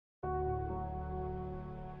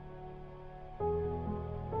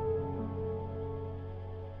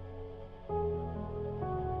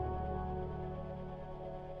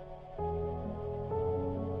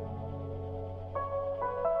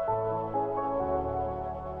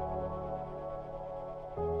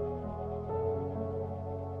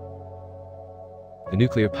The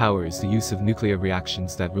nuclear power is the use of nuclear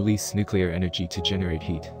reactions that release nuclear energy to generate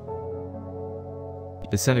heat.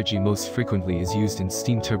 This energy most frequently is used in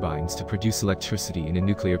steam turbines to produce electricity in a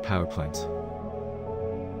nuclear power plant.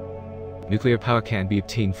 Nuclear power can be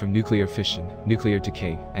obtained from nuclear fission, nuclear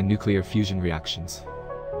decay, and nuclear fusion reactions.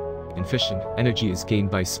 In fission, energy is gained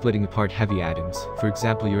by splitting apart heavy atoms, for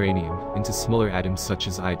example uranium, into smaller atoms such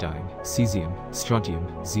as iodine, cesium, strontium,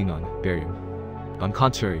 xenon, barium. On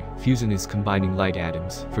contrary, fusion is combining light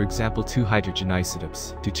atoms, for example two hydrogen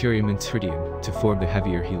isotopes, deuterium and tritium, to form the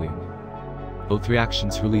heavier helium. Both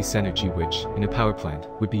reactions release energy which, in a power plant,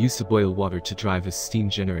 would be used to boil water to drive a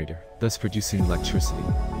steam generator, thus producing electricity.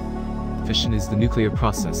 Fission is the nuclear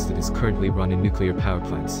process that is currently run in nuclear power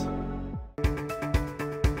plants.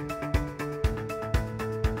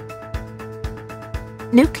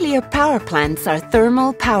 Nuclear power plants are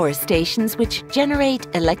thermal power stations which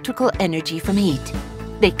generate electrical energy from heat.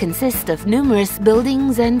 They consist of numerous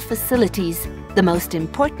buildings and facilities, the most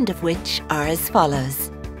important of which are as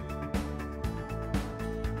follows.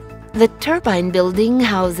 The turbine building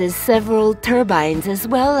houses several turbines as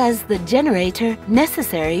well as the generator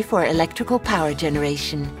necessary for electrical power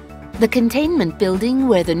generation. The containment building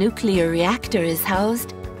where the nuclear reactor is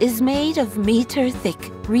housed is made of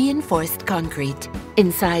meter-thick reinforced concrete.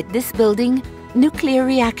 Inside this building, nuclear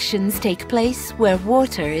reactions take place where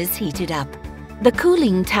water is heated up. The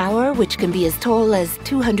cooling tower, which can be as tall as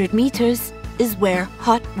 200 meters, is where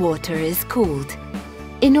hot water is cooled.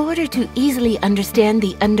 In order to easily understand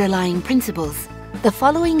the underlying principles, the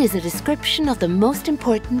following is a description of the most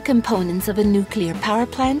important components of a nuclear power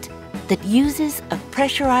plant that uses a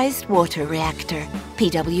pressurized water reactor,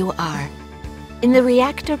 PWR. In the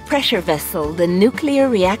reactor pressure vessel, the nuclear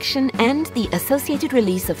reaction and the associated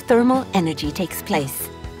release of thermal energy takes place.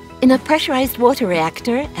 In a pressurized water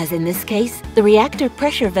reactor, as in this case, the reactor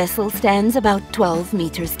pressure vessel stands about 12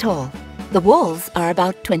 meters tall. The walls are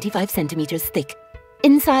about 25 centimeters thick.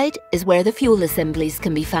 Inside is where the fuel assemblies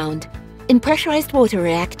can be found. In pressurized water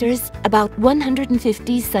reactors, about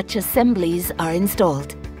 150 such assemblies are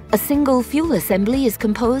installed. A single fuel assembly is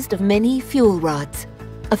composed of many fuel rods.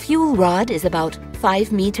 A fuel rod is about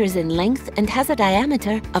 5 meters in length and has a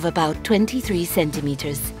diameter of about 23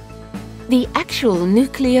 centimeters. The actual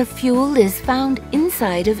nuclear fuel is found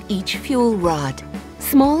inside of each fuel rod.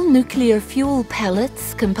 Small nuclear fuel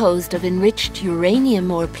pellets composed of enriched uranium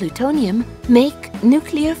or plutonium make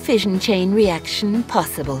nuclear fission chain reaction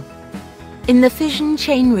possible. In the fission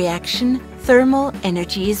chain reaction, thermal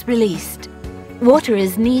energy is released. Water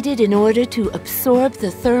is needed in order to absorb the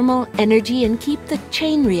thermal energy and keep the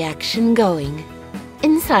chain reaction going.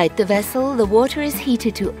 Inside the vessel, the water is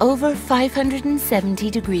heated to over 570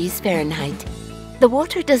 degrees Fahrenheit. The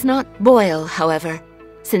water does not boil, however,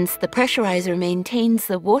 since the pressurizer maintains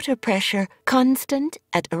the water pressure constant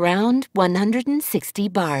at around 160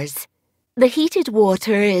 bars. The heated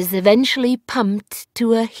water is eventually pumped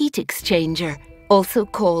to a heat exchanger, also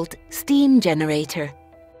called steam generator.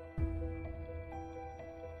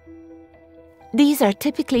 These are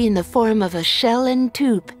typically in the form of a shell and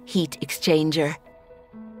tube heat exchanger.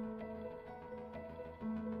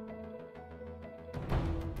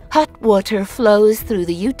 Hot water flows through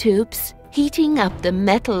the U-tubes, heating up the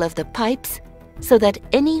metal of the pipes so that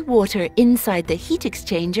any water inside the heat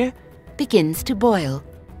exchanger begins to boil.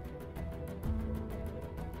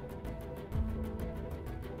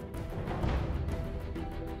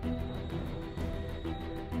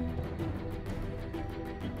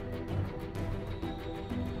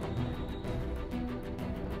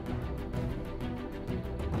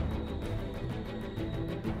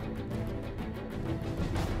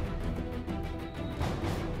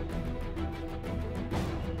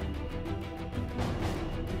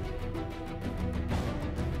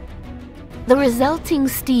 The resulting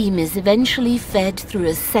steam is eventually fed through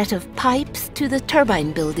a set of pipes to the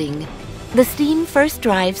turbine building. The steam first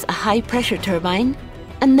drives a high-pressure turbine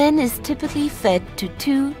and then is typically fed to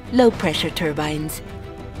 2 low-pressure turbines.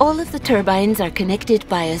 All of the turbines are connected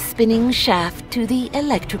by a spinning shaft to the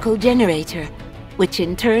electrical generator, which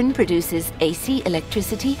in turn produces AC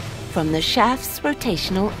electricity from the shaft's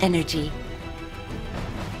rotational energy.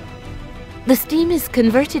 The steam is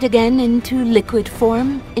converted again into liquid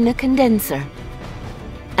form in a condenser,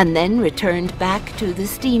 and then returned back to the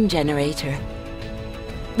steam generator.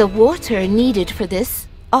 The water needed for this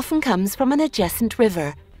often comes from an adjacent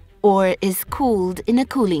river, or is cooled in a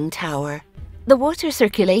cooling tower. The water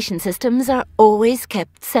circulation systems are always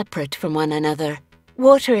kept separate from one another.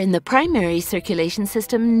 Water in the primary circulation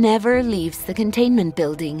system never leaves the containment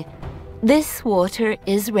building. This water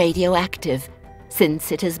is radioactive,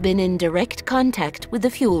 since it has been in direct contact with the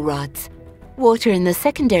fuel rods. Water in the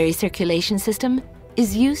secondary circulation system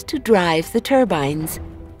is used to drive the turbines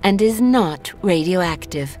and is not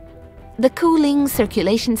radioactive. The cooling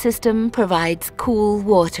circulation system provides cool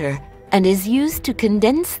water and is used to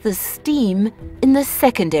condense the steam in the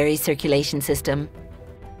secondary circulation system.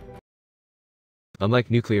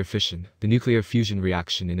 Unlike nuclear fission, the nuclear fusion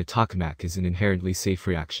reaction in a tokamak is an inherently safe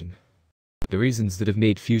reaction. The reasons that have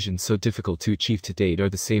made fusion so difficult to achieve to date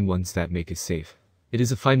are the same ones that make it safe. It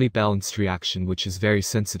is a finely balanced reaction which is very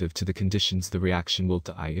sensitive to the conditions the reaction will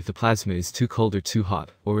die if the plasma is too cold or too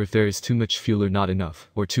hot, or if there is too much fuel or not enough,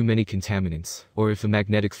 or too many contaminants, or if the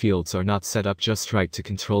magnetic fields are not set up just right to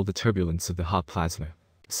control the turbulence of the hot plasma.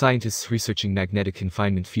 Scientists researching magnetic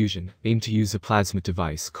confinement fusion aim to use a plasma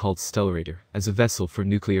device called stellarator as a vessel for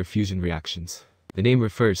nuclear fusion reactions. The name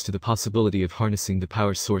refers to the possibility of harnessing the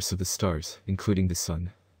power source of the stars, including the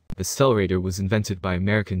sun. The stellarator was invented by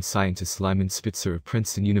American scientist Lyman Spitzer of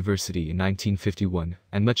Princeton University in 1951,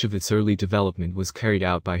 and much of its early development was carried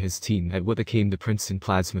out by his team at what became the Princeton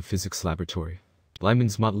Plasma Physics Laboratory.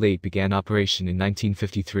 Lyman's Model 8 began operation in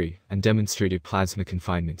 1953 and demonstrated plasma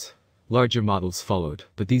confinement. Larger models followed,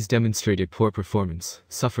 but these demonstrated poor performance,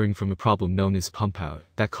 suffering from a problem known as pump-out,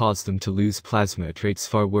 that caused them to lose plasma at rates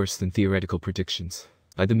far worse than theoretical predictions.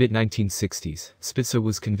 By the mid-1960s, Spitzer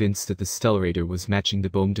was convinced that the stellarator was matching the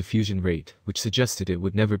Bohm diffusion rate, which suggested it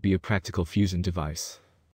would never be a practical fusion device.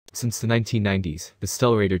 Since the 1990s, the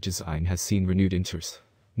stellarator design has seen renewed interest.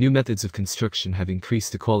 New methods of construction have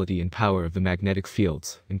increased the quality and power of the magnetic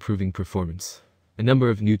fields, improving performance. A number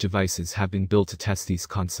of new devices have been built to test these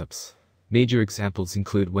concepts. Major examples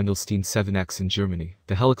include Wendelstein 7X in Germany,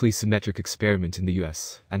 the helically symmetric experiment in the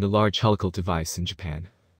US, and the large helical device in Japan.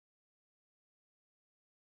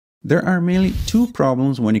 There are mainly two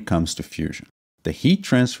problems when it comes to fusion: the heat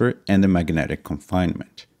transfer and the magnetic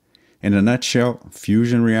confinement. In a nutshell,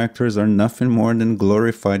 fusion reactors are nothing more than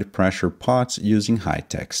glorified pressure pots using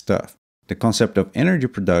high-tech stuff. The concept of energy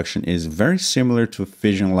production is very similar to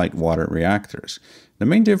fission light water reactors. The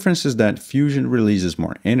main difference is that fusion releases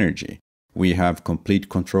more energy. We have complete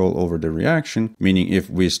control over the reaction, meaning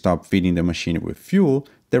if we stop feeding the machine with fuel,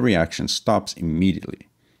 the reaction stops immediately.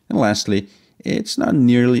 And lastly, it's not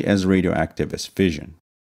nearly as radioactive as fission.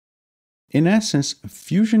 In essence,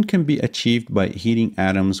 fusion can be achieved by heating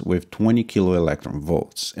atoms with 20 kiloelectron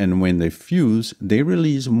volts, and when they fuse, they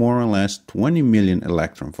release more or less 20 million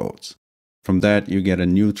electron volts. From that, you get a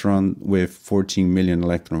neutron with 14 million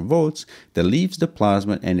electron volts that leaves the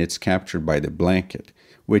plasma and it's captured by the blanket,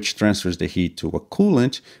 which transfers the heat to a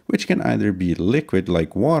coolant, which can either be liquid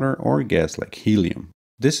like water or gas like helium.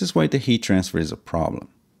 This is why the heat transfer is a problem.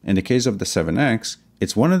 In the case of the 7X,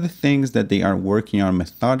 it's one of the things that they are working on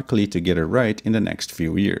methodically to get it right in the next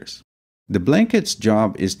few years. The blanket's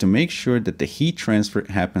job is to make sure that the heat transfer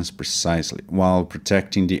happens precisely while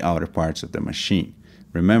protecting the outer parts of the machine.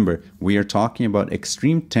 Remember, we are talking about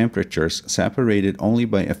extreme temperatures separated only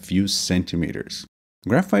by a few centimeters.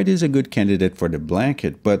 Graphite is a good candidate for the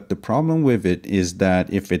blanket, but the problem with it is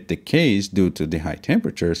that if it decays due to the high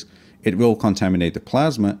temperatures, it will contaminate the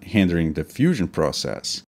plasma, hindering the fusion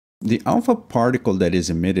process. The alpha particle that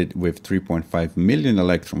is emitted with 3.5 million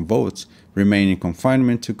electron volts remain in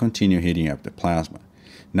confinement to continue heating up the plasma.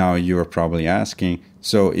 Now you are probably asking,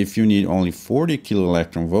 so if you need only 40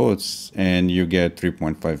 kiloelectron volts and you get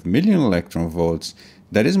 3.5 million electron volts,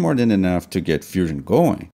 that is more than enough to get fusion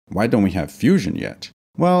going. Why don't we have fusion yet?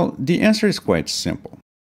 Well, the answer is quite simple.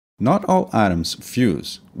 Not all atoms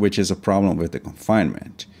fuse, which is a problem with the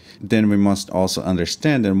confinement. Then we must also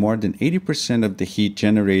understand that more than 80% of the heat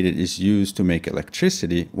generated is used to make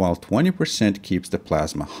electricity, while 20% keeps the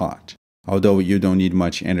plasma hot. Although you don't need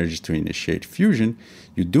much energy to initiate fusion,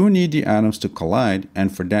 you do need the atoms to collide,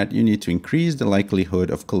 and for that you need to increase the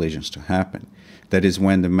likelihood of collisions to happen. That is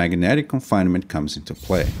when the magnetic confinement comes into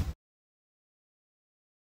play.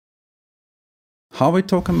 How a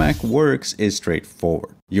tokamak works is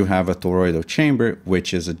straightforward. You have a toroidal chamber,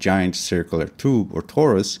 which is a giant circular tube or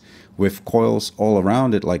torus with coils all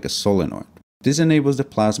around it like a solenoid. This enables the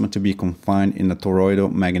plasma to be confined in a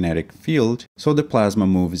toroidal magnetic field, so the plasma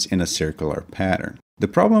moves in a circular pattern. The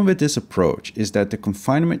problem with this approach is that the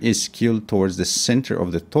confinement is skewed towards the center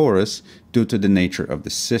of the torus due to the nature of the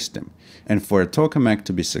system, and for a tokamak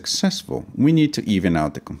to be successful, we need to even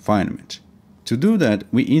out the confinement. To do that,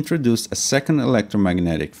 we introduced a second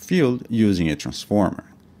electromagnetic field using a transformer.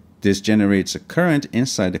 This generates a current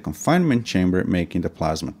inside the confinement chamber, making the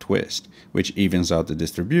plasma twist, which evens out the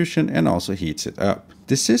distribution and also heats it up.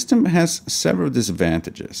 The system has several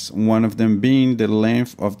disadvantages, one of them being the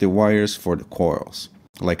length of the wires for the coils.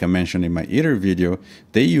 Like I mentioned in my ITER video,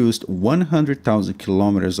 they used 100,000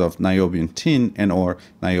 kilometers of niobium tin and or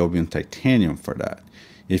niobium titanium for that.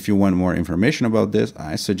 If you want more information about this,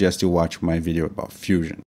 I suggest you watch my video about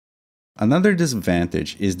fusion. Another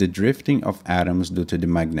disadvantage is the drifting of atoms due to the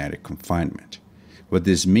magnetic confinement. What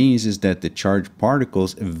this means is that the charged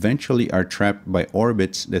particles eventually are trapped by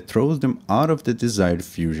orbits that throws them out of the desired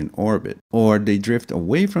fusion orbit, or they drift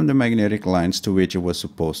away from the magnetic lines to which it was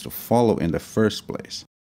supposed to follow in the first place.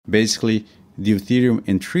 Basically, deuterium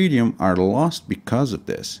and tritium are lost because of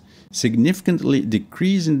this, significantly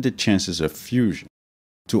decreasing the chances of fusion.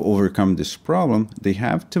 To overcome this problem, they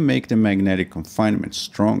have to make the magnetic confinement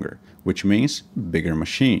stronger, which means bigger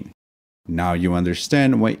machine. Now you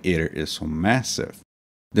understand why ITER is so massive.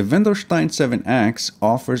 The Wendelstein 7X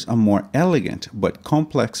offers a more elegant but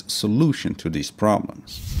complex solution to these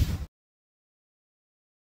problems.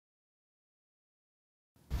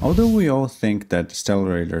 Although we all think that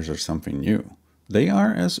stellarators are something new, they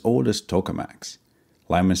are as old as tokamaks.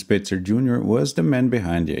 Lyman Spitzer Jr. was the man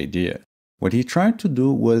behind the idea. What he tried to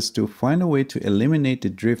do was to find a way to eliminate the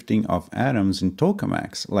drifting of atoms in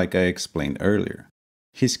tokamaks, like I explained earlier.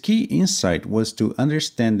 His key insight was to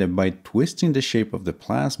understand that by twisting the shape of the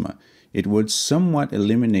plasma, it would somewhat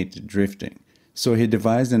eliminate the drifting. So he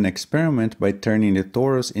devised an experiment by turning the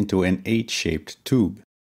torus into an H-shaped tube.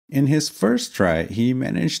 In his first try, he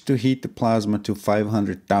managed to heat the plasma to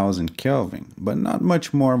 500,000 Kelvin, but not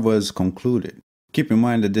much more was concluded. Keep in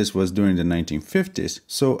mind that this was during the 1950s,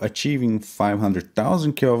 so achieving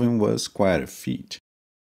 500,000 Kelvin was quite a feat.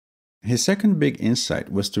 His second big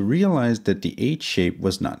insight was to realize that the H-shape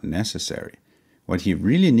was not necessary. What he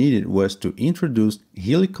really needed was to introduce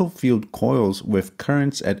helical field coils with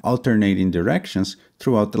currents at alternating directions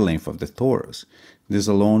throughout the length of the torus. This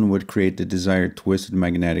alone would create the desired twisted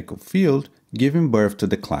magnetic field, giving birth to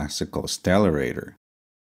the classical stellarator.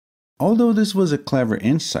 Although this was a clever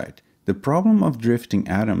insight, the problem of drifting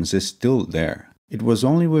atoms is still there. It was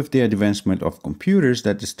only with the advancement of computers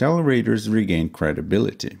that the stellarators regained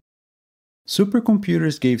credibility.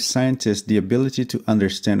 Supercomputers gave scientists the ability to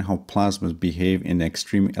understand how plasmas behave in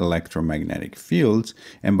extreme electromagnetic fields,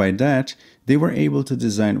 and by that, they were able to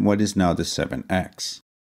design what is now the 7X.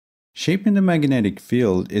 Shaping the magnetic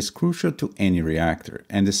field is crucial to any reactor,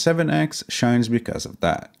 and the 7X shines because of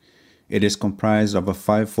that. It is comprised of a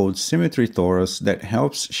 5-fold symmetry torus that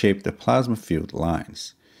helps shape the plasma field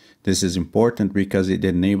lines. This is important because it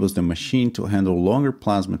enables the machine to handle longer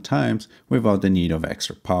plasma times without the need of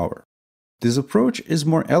extra power. This approach is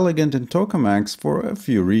more elegant than tokamaks for a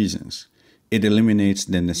few reasons. It eliminates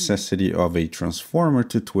the necessity of a transformer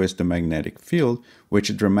to twist the magnetic field,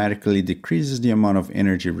 which dramatically decreases the amount of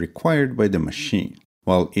energy required by the machine.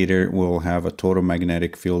 While ITER will have a total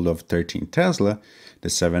magnetic field of 13 Tesla, the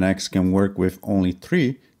 7X can work with only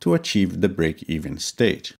 3 to achieve the break-even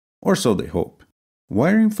state. Or so they hope.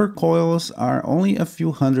 Wiring for coils are only a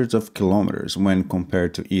few hundreds of kilometers when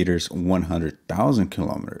compared to ITER's 100,000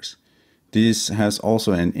 kilometers. This has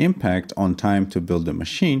also an impact on time to build the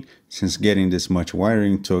machine, since getting this much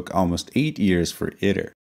wiring took almost 8 years for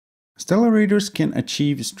ITER. Stellarators can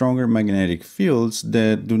achieve stronger magnetic fields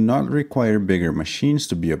that do not require bigger machines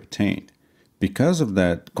to be obtained. Because of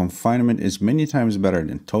that, confinement is many times better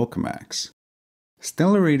than tokamaks.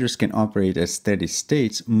 Stellarators can operate at steady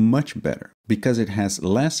states much better because it has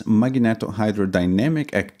less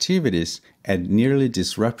magnetohydrodynamic activities at nearly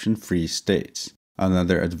disruption-free states.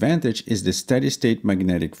 Another advantage is the steady-state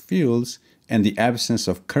magnetic fields and the absence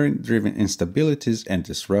of current-driven instabilities and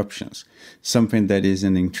disruptions, something that is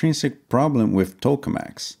an intrinsic problem with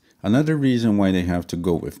tokamaks, another reason why they have to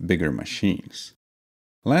go with bigger machines.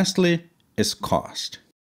 Lastly is cost.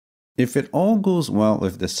 If it all goes well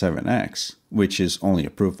with the 7X, which is only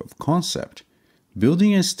a proof of concept,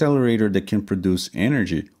 building a stellarator that can produce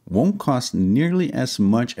energy won't cost nearly as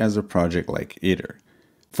much as a project like ITER.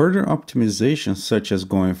 Further optimizations, such as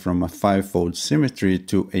going from a 5-fold symmetry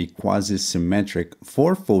to a quasi-symmetric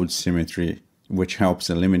 4-fold symmetry, which helps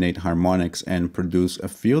eliminate harmonics and produce a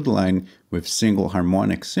field line with single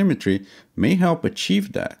harmonic symmetry, may help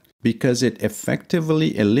achieve that, because it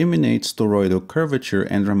effectively eliminates toroidal curvature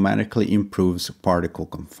and dramatically improves particle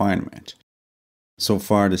confinement. So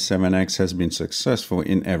far, the 7X has been successful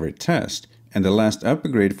in every test, and the last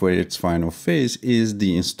upgrade for its final phase is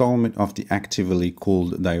the installment of the actively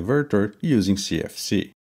cooled divertor using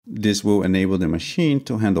CFC. This will enable the machine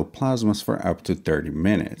to handle plasmas for up to 30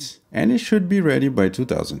 minutes, and it should be ready by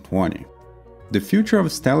 2020. The future of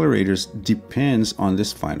stellarators depends on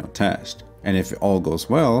this final test, and if it all goes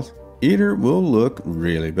well, ITER will look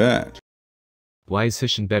really bad. Why is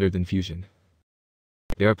fission better than fusion?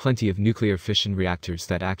 There are plenty of nuclear fission reactors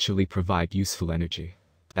that actually provide useful energy.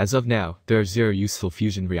 As of now, there are 0 useful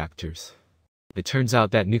fusion reactors. It turns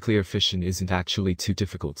out that nuclear fission isn't actually too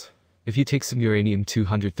difficult. If you take some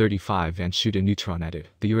uranium-235 and shoot a neutron at it,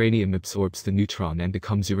 the uranium absorbs the neutron and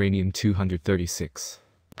becomes uranium-236.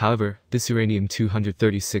 However, this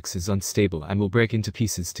uranium-236 is unstable and will break into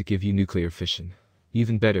pieces to give you nuclear fission.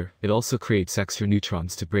 Even better, it also creates extra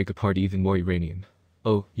neutrons to break apart even more uranium.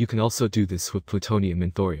 Oh, you can also do this with plutonium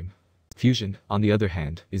and thorium. Fusion, on the other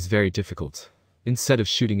hand, is very difficult. Instead of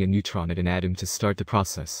shooting a neutron at an atom to start the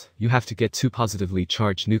process, you have to get 2 positively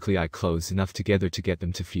charged nuclei close enough together to get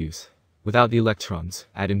them to fuse. Without the electrons,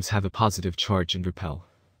 atoms have a positive charge and repel.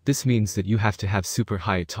 This means that you have to have super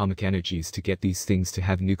high atomic energies to get these things to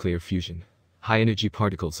have nuclear fusion. High energy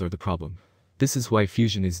particles are the problem. This is why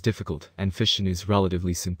fusion is difficult and fission is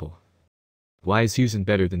relatively simple. Why is fusion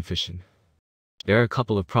better than fission? There are a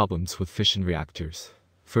couple of problems with fission reactors.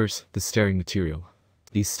 First, the starting material.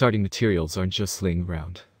 These starting materials aren't just laying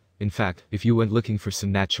around. In fact, if you went looking for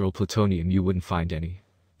some natural plutonium, you wouldn't find any.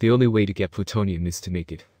 The only way to get plutonium is to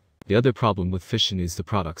make it. The other problem with fission is the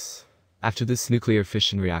products. After this nuclear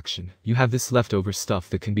fission reaction, you have this leftover stuff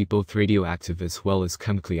that can be both radioactive as well as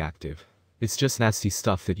chemically active. It's just nasty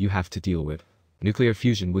stuff that you have to deal with. Nuclear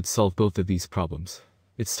fusion would solve both of these problems.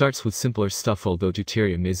 It starts with simpler stuff. Although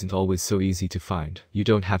deuterium isn't always so easy to find, you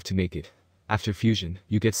don't have to make it. After fusion,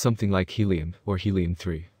 you get something like helium or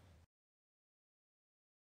helium-3.